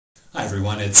Hi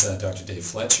everyone, it's Dr. Dave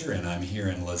Fletcher, and I'm here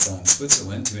in Lausanne,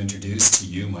 Switzerland to introduce to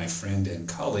you my friend and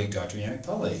colleague, Dr. Yannick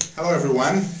Pauli. Hello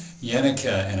everyone. Yannick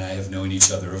and I have known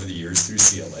each other over the years through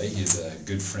CLA. He's a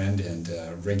good friend and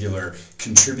regular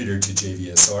contributor to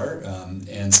JVSR,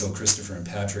 and so Christopher and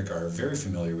Patrick are very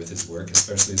familiar with his work,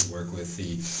 especially his work with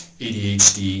the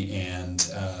ADHD and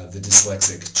the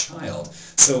dyslexic child.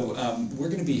 So we're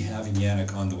going to be having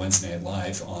Yannick on the Wednesday Night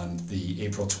Live on the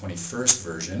April 21st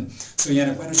version. So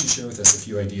Yannick, why don't you share with us a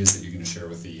few ideas that you're going to share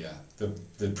with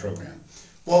the program?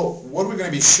 Well, what we're going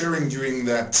to be sharing during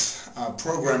that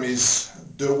program is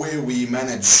the way we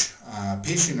manage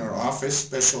patients in our office,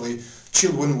 especially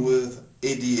children with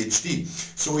ADHD.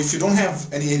 So if you don't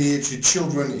have any ADHD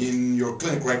children in your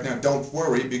clinic right now, don't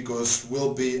worry, because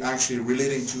we'll be actually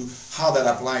relating to how that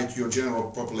applies to your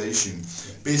general population.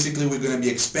 Basically, we're going to be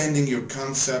expanding your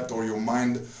concept or your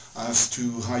mind as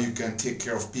to how you can take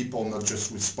care of people, not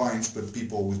just with spines, but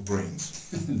people with brains.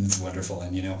 That's wonderful.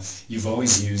 And you know, you've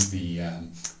always used the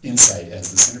insight as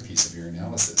the centerpiece of your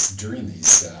analysis during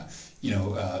these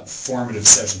formative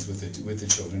sessions with the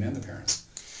children and the parents.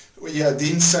 Well, yeah, the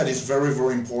insight is very,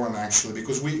 very important actually,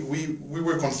 because we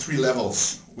work on 3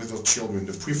 levels with our children: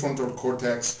 the prefrontal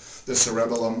cortex, the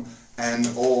cerebellum, and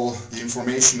all the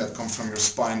information that comes from your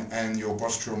spine and your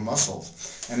postural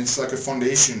muscles. And it's like a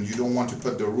foundation. You don't want to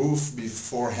put the roof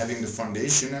before having the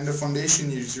foundation, and the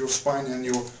foundation is your spine and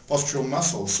your postural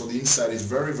muscles. So the insight is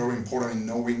very, very important in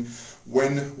knowing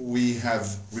when we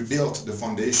have rebuilt the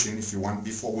foundation, if you want,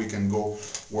 before we can go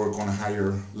work on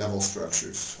higher level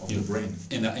structures of the brain.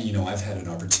 And I've had an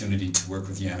opportunity to work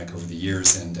with Yannick over the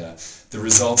years, and the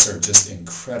results are just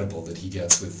incredible that he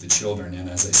gets with the children. And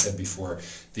as I said before,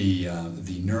 the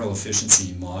neural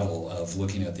efficiency model of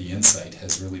looking at the insight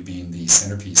has really been the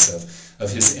centerpiece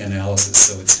of his analysis.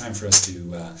 So it's time for us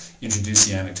to introduce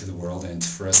Yannick to the world, and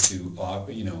for us to,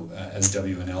 as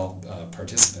WNL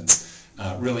participants,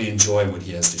 really enjoy what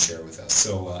he has to share with us.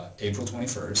 So April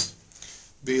 21st.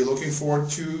 Be looking forward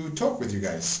to talk with you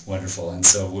guys. Wonderful. And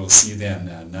so we'll see you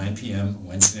then, 9 p.m.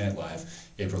 Wednesday Night Live,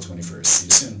 April 21st. See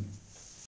you soon.